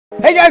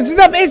Hey guys, what's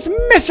up? It's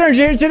Mr. NJ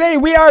here. Today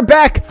we are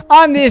back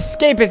on the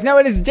Escapists. Now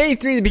it is day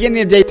 3, the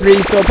beginning of day 3.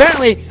 So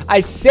apparently I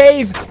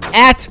save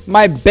at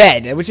my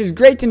bed, which is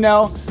great to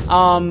know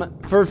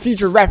for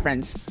future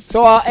reference.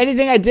 So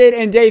anything I did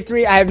in day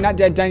 3, I have not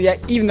done yet,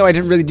 even though I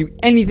didn't really do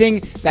anything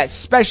that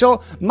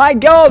special. My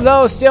goal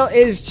though still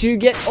is to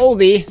get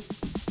Oldie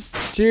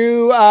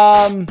to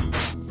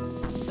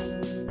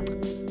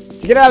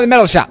get out of the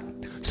metal shop.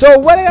 So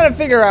what I gotta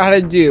figure out how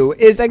to do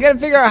is I gotta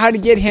figure out how to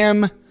get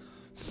him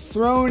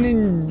thrown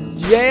in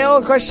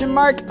jail, question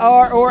mark,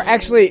 or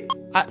actually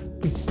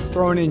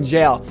thrown in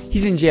jail.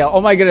 He's in jail. Oh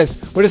my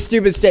goodness, what a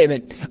stupid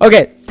statement.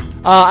 Okay,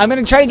 I'm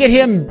gonna try to get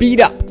him beat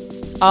up.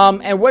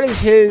 And what is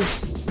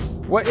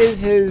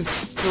his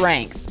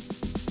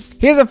strength?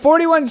 He has a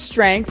 41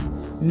 strength,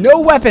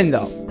 no weapon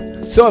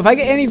though. So if I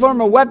get any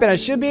form of weapon, I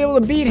should be able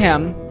to beat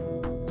him.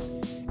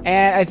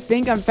 And I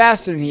think I'm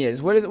faster than he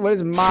is. What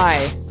is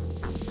my?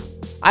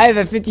 I have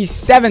a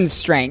 57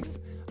 strength.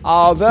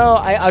 Although,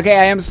 I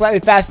am slightly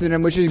faster than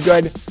him, which is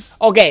good.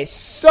 Okay,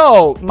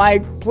 so my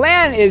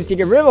plan is to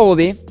get rid of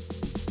Oldie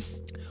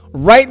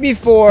right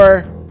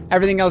before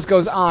everything else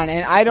goes on.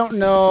 And I don't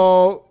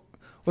know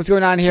what's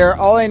going on here.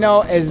 All I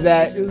know is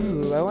that,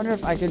 ooh, I wonder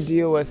if I could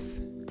deal with...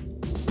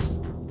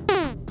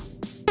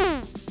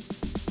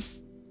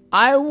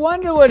 I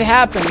wonder what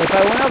happened if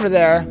I went over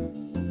there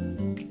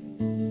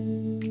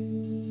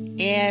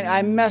and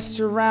I messed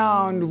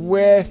around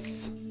with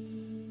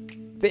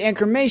the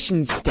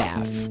𝐀𝐿𝐿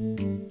staff.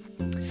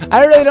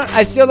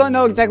 I still don't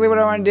know exactly what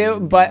I want to do,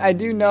 but I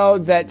do know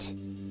that,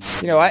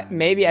 you know what,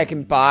 maybe I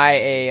can buy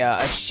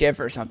a shiv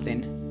or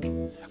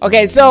something.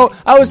 Okay, so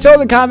I was told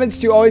in the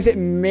comments to always hit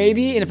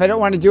maybe, and if I don't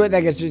want to do it,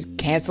 I can just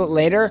cancel it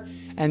later,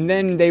 and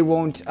then they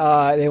won't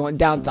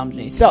down thumb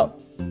me. So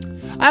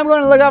I'm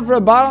going to look out for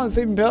a bottle and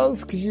sleeping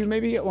pills, because you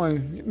maybe get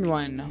one. Give me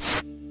one.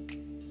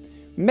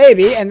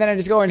 Maybe, and then I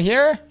just go in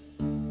here,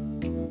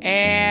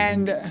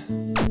 and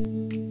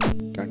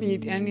don't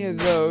need any of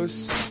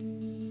those.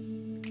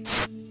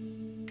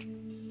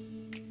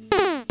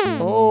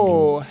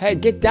 Oh, hey,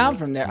 get down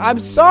from there. I'm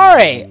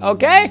sorry,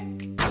 okay?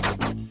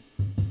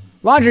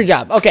 Laundry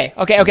job. Okay.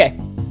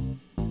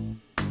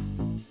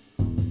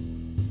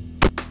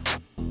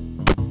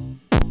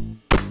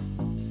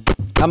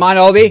 Come on,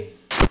 Oldie.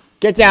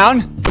 Get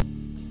down.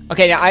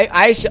 Okay, now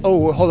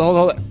oh, hold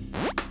on.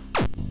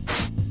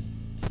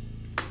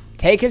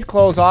 Take his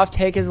clothes off.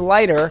 Take his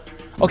lighter.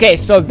 Okay,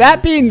 so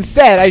that being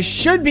said, I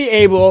should be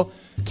able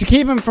to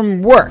keep him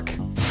from work.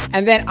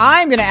 And then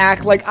I'm going to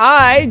act like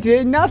I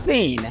did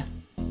nothing.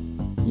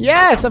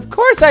 Yes, of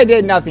course I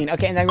did nothing.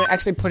 Okay, and I'm going to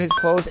actually put his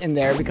clothes in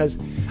there because,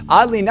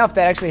 oddly enough,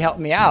 that actually helped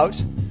me out.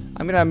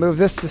 I'm going to move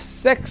this to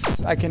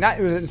 6. I cannot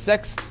move it to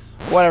 6.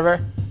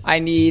 Whatever. I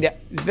need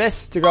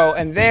this to go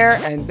in there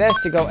and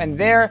this to go in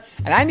there.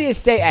 And I need to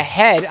stay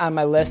ahead on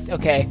my list.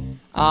 Okay.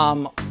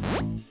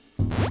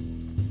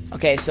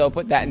 Okay, so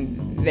put that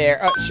in there.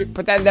 Oh, shoot,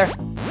 put that in there.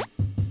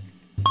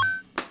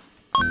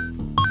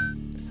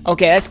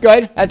 Okay, that's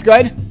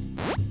good.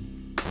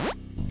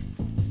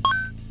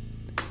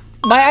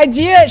 My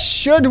idea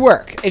should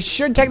work. It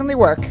should technically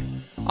work.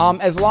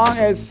 As long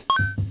as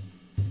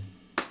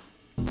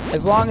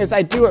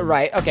I do it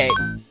right. Okay,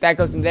 that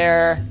goes in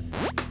there.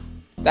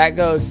 That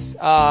goes,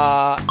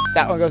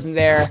 that one goes in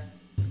there.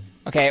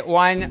 Okay,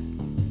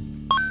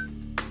 1.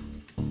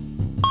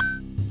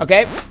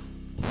 Okay.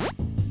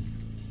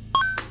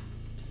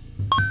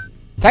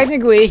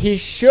 Technically, he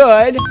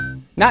should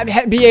not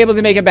be able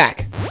to make it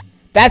back.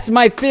 That's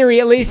my theory,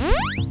 at least.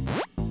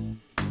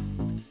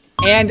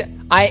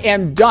 And I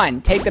am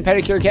done. Take the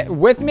pedicure kit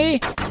with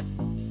me.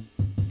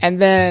 And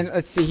then,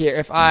 let's see here.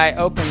 If I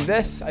open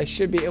this, I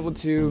should be able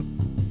to...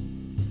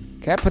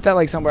 Can I put that,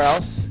 like, somewhere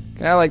else?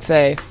 Can I, like,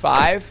 say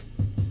 5?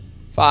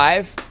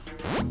 5.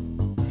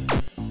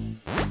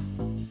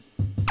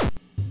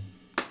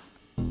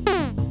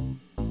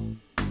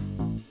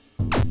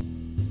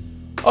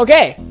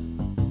 Okay.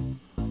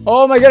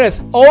 Oh my goodness,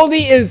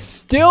 Oldie is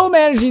still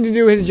managing to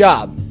do his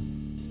job.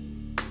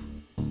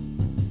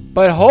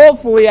 But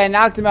hopefully I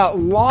knocked him out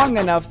long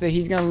enough that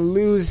he's going to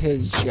lose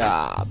his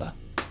job.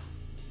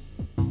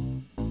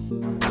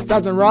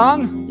 Something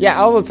wrong? Yeah,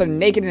 all of a sudden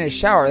naked in a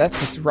shower, that's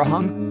what's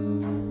wrong.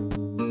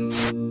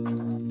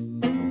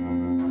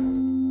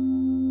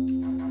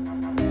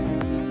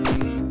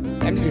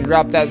 I'm just going to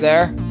drop that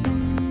there.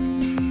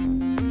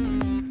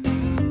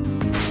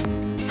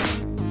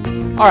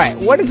 Alright,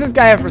 what does this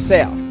guy have for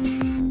sale?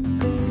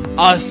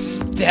 A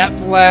step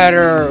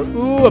ladder.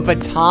 Ooh, a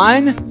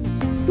baton.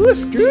 Ooh, a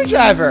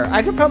screwdriver.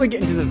 I could probably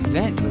get into the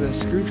vent with a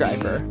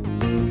screwdriver.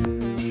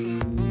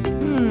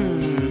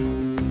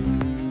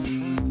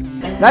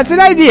 That's an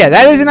idea.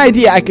 That is an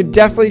idea I could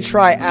definitely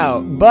try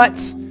out. But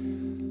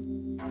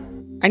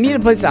I need a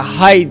place to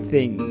hide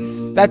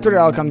things. That's what it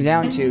all comes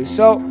down to.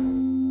 So,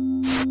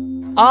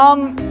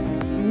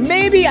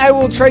 maybe I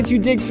will try to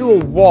dig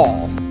through a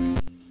wall.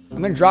 I'm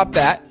going to drop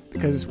that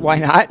because why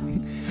not?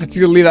 I'm just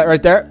going to leave that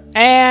right there.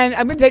 And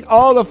I'm going to take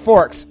all the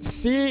forks.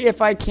 See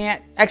if I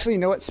can't... Actually, you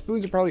know what?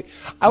 Spoons are probably...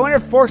 I wonder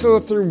if forks will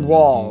go through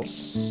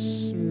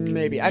walls.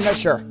 Maybe. I'm not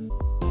sure.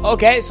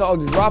 Okay, so I'll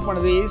drop one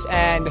of these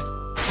and...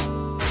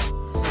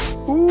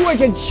 Ooh, I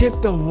can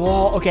chip the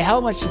wall. Okay, how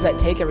much does that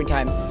take every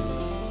time?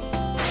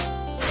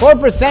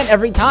 4%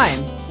 every time.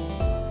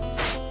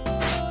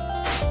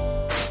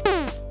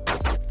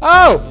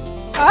 Oh!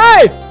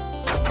 Hey!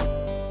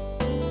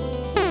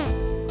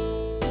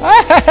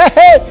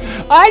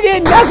 Hey! I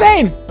did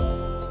nothing!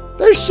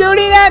 They're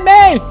shooting at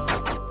me!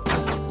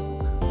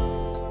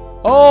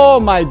 Oh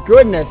my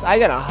goodness, I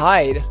gotta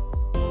hide.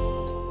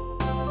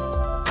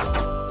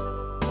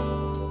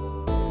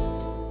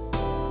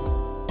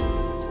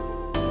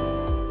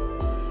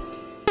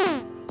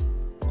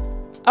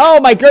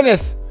 Oh my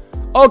goodness.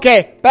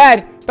 Okay,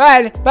 bad.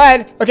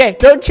 Okay,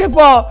 don't chip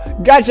wall.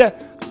 Gotcha.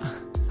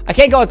 I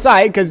can't go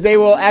outside because they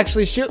will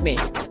actually shoot me.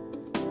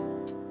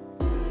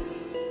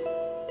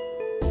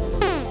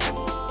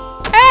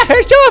 Ah,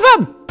 there's 2 of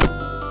them.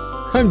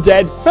 I'm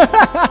dead.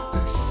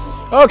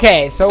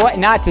 Okay, so what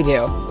not to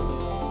do?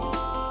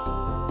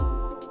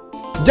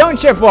 Don't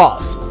chip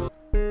walls.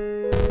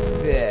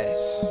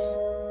 This.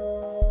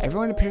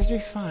 Everyone appears to be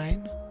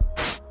fine.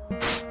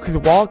 Okay, the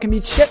wall can be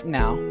chipped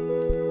now.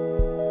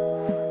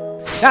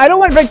 Now, I don't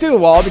want to break through the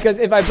wall, because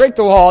if I break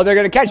the wall, they're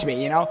going to catch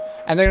me, you know?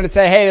 And they're going to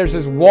say, hey, there's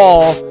this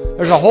wall.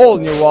 There's a hole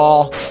in your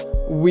wall.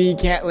 We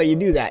can't let you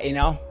do that, you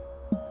know?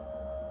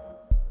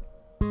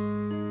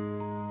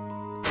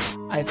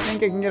 I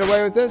think I can get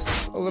away with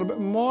this a little bit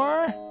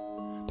more.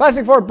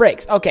 Plastic fork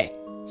breaks. Okay,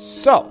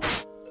 so.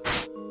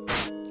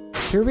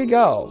 Here we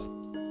go.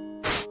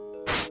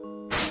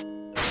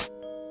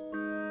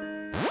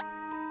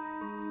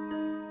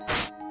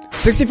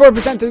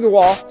 $64% through the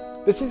wall.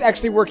 This is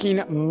actually working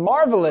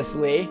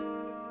marvelously.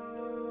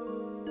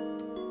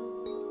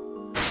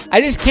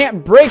 I just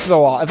can't break the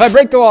wall. If I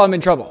break the wall, I'm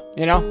in trouble,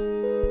 you know?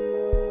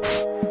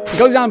 It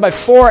goes down by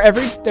 4%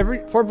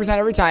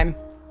 every time.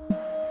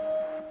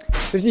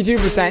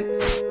 52%.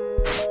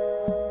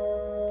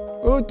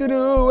 Ooh,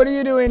 what are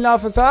you doing,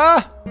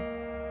 officer?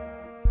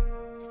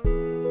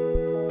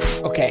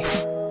 Okay.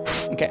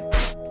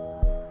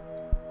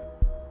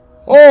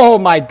 Oh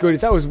my goodness,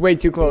 that was way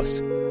too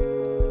close.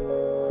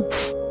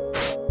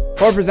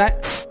 4%.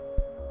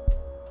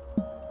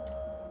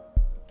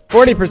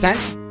 40%.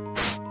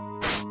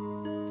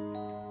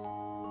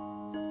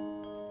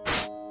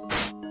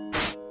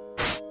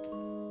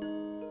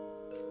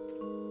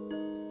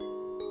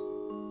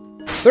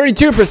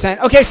 $32%.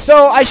 Okay,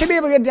 so I should be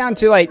able to get down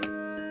to like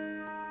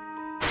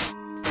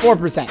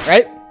 4%,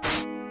 right?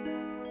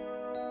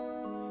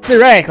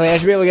 Theoretically, I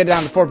should be able to get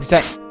down to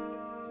 4%.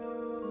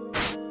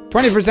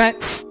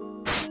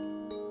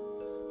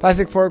 20%.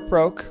 Plastic fork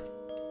broke.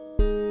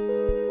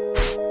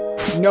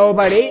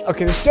 Nobody.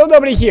 Okay, there's still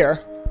nobody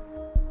here.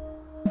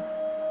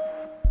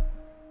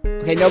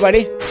 Okay,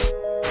 nobody.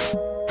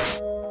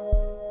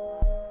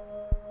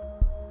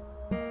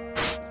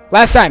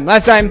 Last time.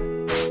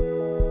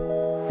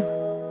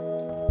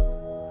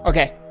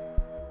 Okay.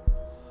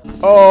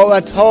 Oh,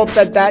 let's hope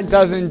that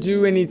doesn't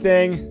do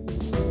anything.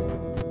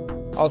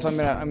 Also, I'm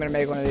gonna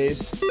make one of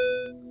these.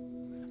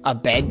 A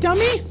bed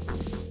dummy?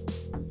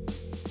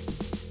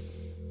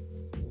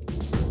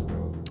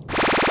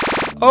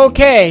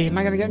 Okay, am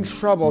I gonna get in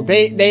trouble?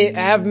 They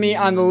have me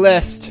on the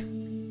list. And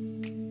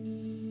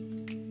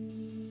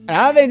I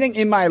don't have anything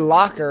in my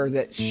locker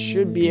that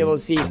should be able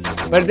to see.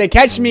 But if they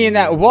catch me in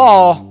that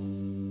wall,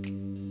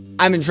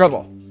 I'm in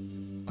trouble.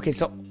 Okay,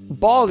 so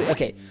baldy.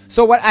 Okay,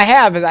 so what I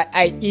have is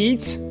I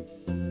eat.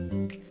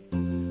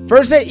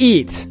 First I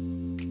eat.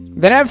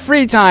 Then I have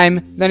free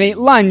time. Then I eat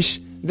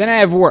lunch. Then I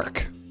have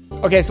work.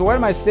 Okay, so what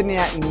am I sitting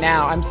at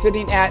now? I'm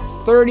sitting at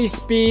 30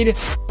 speed.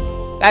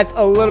 That's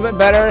a little bit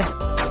better.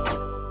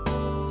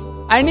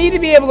 I need to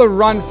be able to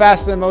run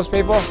faster than most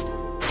people.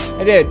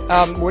 I did.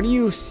 What are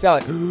you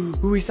selling?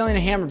 Ooh, he's selling a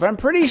hammer. But I'm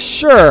pretty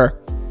sure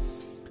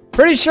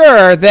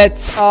that,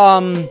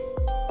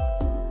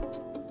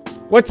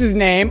 what's his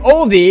name?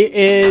 Oldie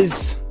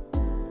is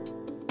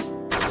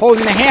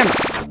holding a hammer.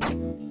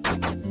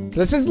 So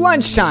this is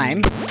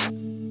lunchtime.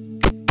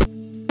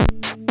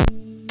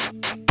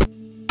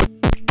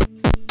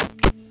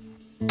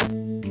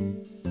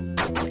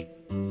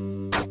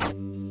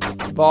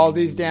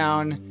 Baldy's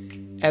down.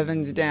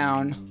 Evan's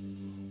down.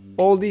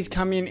 Oldie's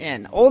coming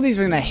in. Oldie's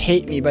going to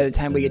hate me by the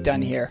time we get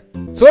done here.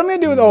 So what I'm going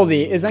to do with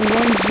Oldie is I'm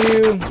going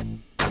to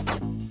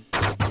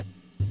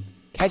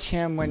catch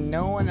him when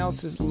no one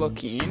else is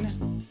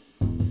looking.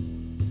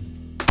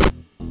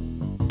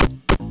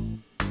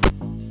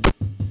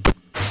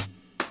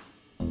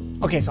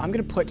 Okay, so I'm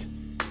going to put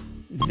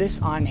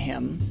this on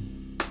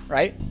him,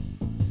 right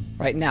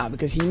now,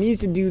 because he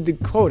needs to do the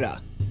quota.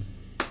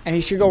 And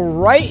he should go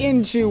right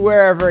into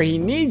wherever he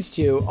needs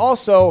to.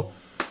 Also,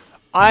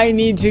 I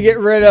need to get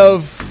rid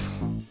of...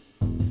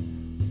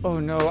 Oh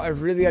no, I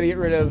really gotta get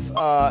rid of...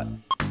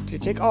 to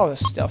take all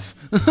this stuff.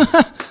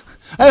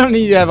 I don't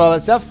need to have all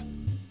that stuff.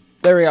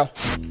 There we go.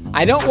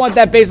 I don't want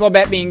that baseball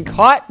bat being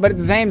caught, but at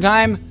the same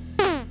time,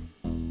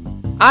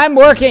 I'm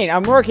working, I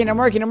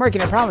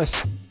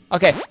promise.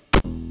 Okay.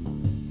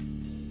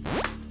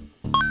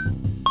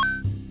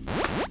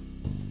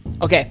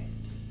 Okay.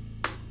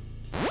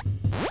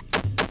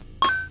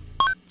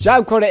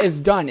 Job quota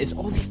is done. It's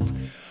only...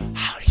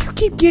 How do you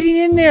keep getting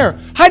in there?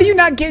 How do you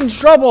not get in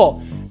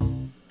trouble?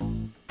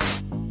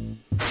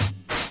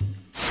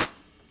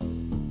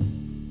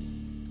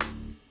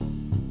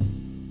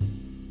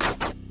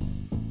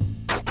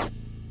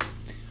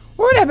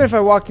 What would happen if I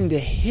walked into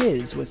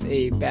his with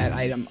a bad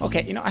item?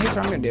 Okay, you know, here's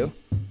what I'm gonna do.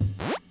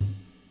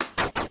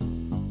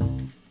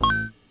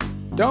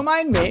 Don't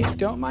mind me.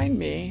 Don't mind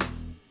me.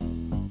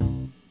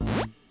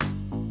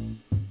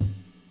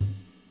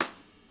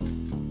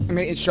 I'm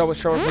gonna get in trouble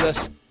for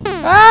this.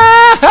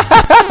 Ah!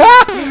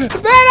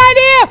 Bad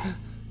idea!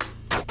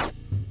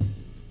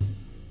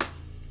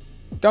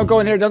 Don't go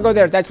in here. Don't go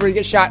there. That's where you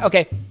get shot.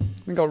 Okay.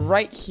 I'm gonna go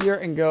right here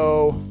and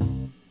go...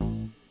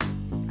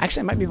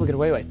 Actually, I might be able to get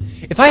away with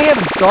it. If I have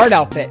a guard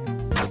outfit.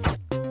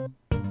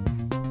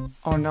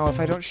 Oh no, if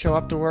I don't show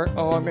up to work.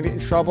 Oh, I'm gonna get in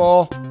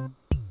trouble. I'm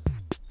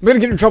gonna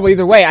get in trouble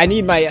either way. I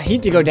need my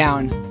heat to go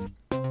down.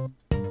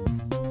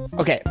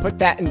 Okay, put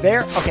that in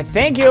there. Okay,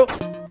 thank you.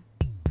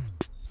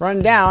 Run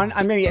down.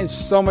 I'm gonna get in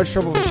so much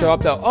trouble if I show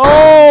up though.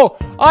 Oh!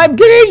 I'm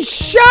getting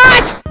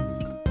shot!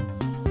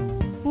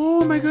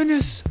 Oh my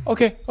goodness.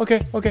 Okay.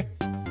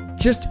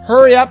 Just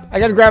hurry up. I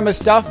gotta grab my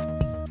stuff.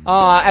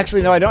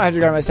 Actually, no, I don't have to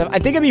grab my stuff. I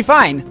think I'll be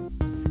fine.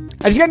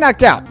 I just got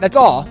knocked out. That's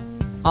all.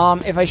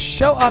 If I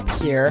show up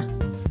here,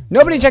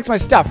 nobody checks my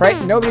stuff, right?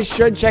 Nobody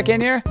should check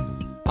in here.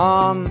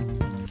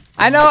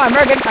 I know, I'm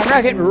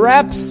wrecking.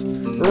 Reps.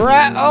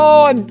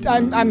 Oh,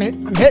 I'm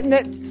hitting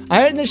it. I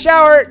hit it in the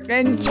shower,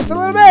 and just a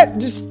little bit.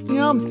 Just, you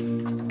know,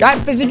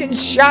 got busy getting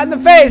shot in the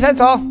face,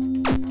 that's all.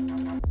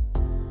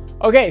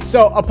 Okay,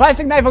 so a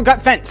plastic knife will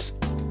cut fence.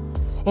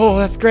 Oh,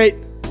 that's great.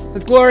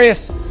 That's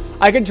glorious.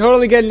 I can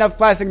totally get enough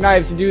plastic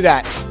knives to do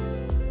that.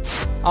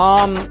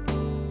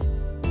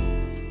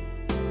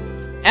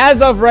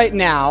 As of right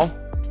now,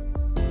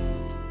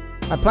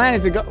 my plan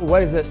is to go...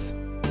 What is this?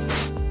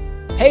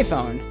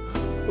 Payphone.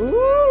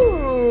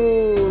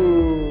 Ooh.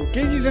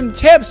 Gives you some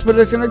tips, but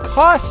it's going to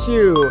cost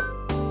you.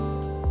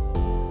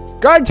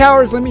 Guard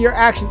towers limit your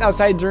actions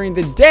outside during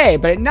the day,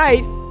 but at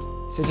night,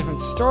 it's a different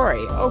story.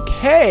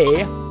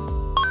 Okay.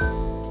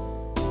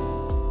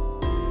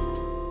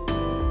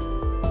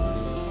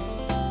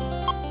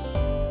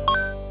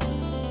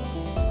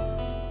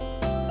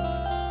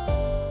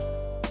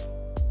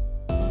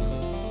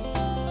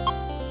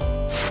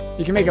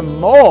 You can make a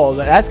mold.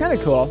 That's kind of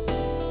cool.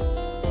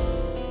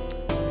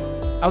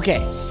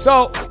 Okay,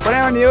 so what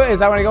I want to do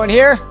is I want to go in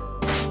here.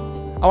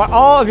 I want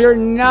all of your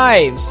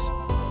knives.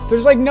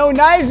 There's like no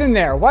knives in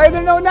there. Why are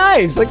there no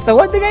knives? Like the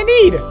one thing I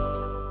need.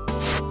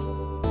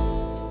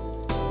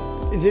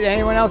 Did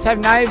anyone else have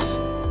knives?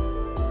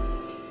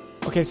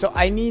 Okay, so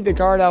I need the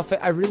guard outfit.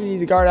 I really need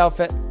the guard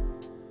outfit.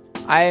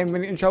 I am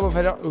going to get in trouble if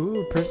I don't.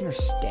 Ooh, prisoner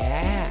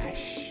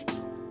stash.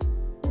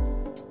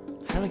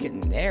 How do I get in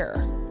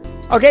there?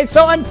 Okay,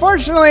 so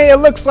unfortunately, it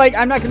looks like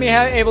I'm not going to be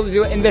able to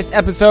do it in this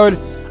episode.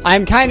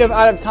 I'm kind of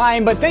out of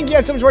time, but thank you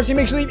guys so much for watching.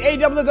 Make sure to leave a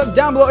double thumbs up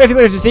down below if you'd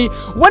like to see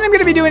what I'm going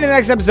to be doing in the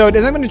next episode.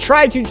 And I'm going to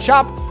try to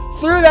chop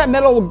through that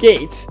metal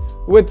gate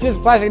with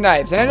just plastic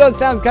knives. And I know it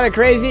sounds kind of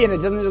crazy, and it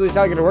doesn't really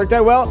sound like it'll work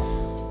that well.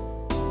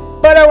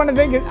 But I want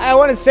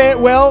to say it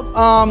will.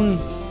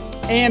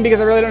 And because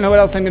I really don't know what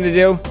else I'm going to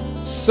do.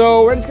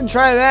 So we're just going to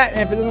try that.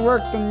 And if it doesn't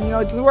work, then, you know,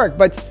 it doesn't work.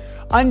 But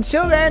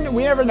until then,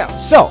 we never know.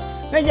 So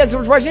thank you guys so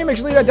much for watching. Make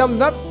sure to leave that double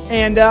thumbs up.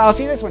 And I'll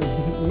see you next one.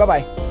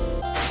 Bye-bye.